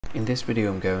In this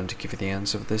video, I'm going to give you the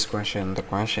answer of this question. The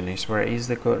question is, where is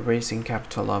the goat racing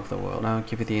capital of the world? Now I'll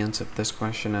give you the answer of this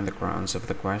question, and the answer of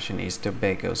the question is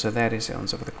Tobago. So that is the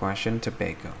answer of the question,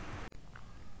 Tobago.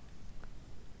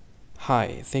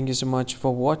 Hi, thank you so much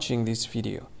for watching this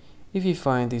video. If you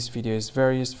find this video is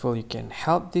very useful, you can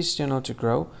help this channel to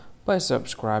grow by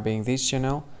subscribing this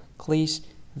channel. Click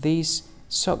this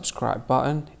subscribe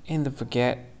button and don't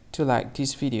forget to like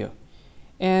this video.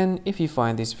 And if you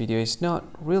find this video is not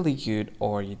really good,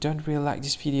 or you don't really like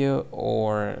this video,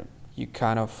 or you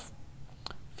kind of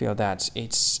feel that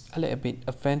it's a little bit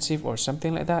offensive or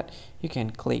something like that, you can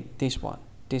click this one,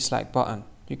 dislike button.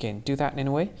 You can do that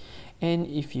anyway. And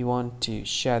if you want to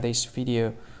share this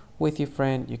video with your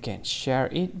friend, you can share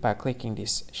it by clicking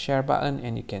this share button,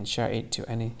 and you can share it to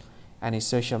any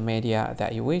social media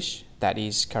that you wish that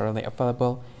is currently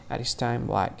available at this time,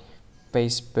 like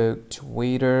Facebook,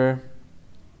 Twitter,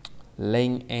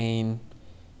 LinkedIn,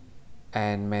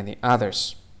 and many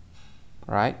others,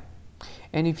 right?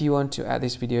 And if you want to add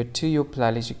this video to your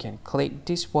playlist, you can click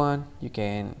this one. You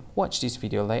can watch this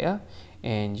video later,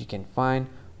 and you can find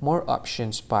more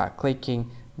options by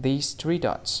clicking these three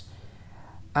dots.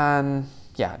 And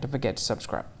yeah, don't forget to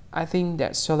subscribe. I think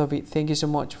that's all of it. Thank you so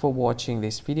much for watching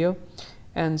this video,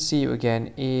 and see you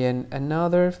again in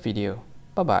another video.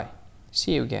 Bye bye.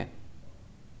 See you again.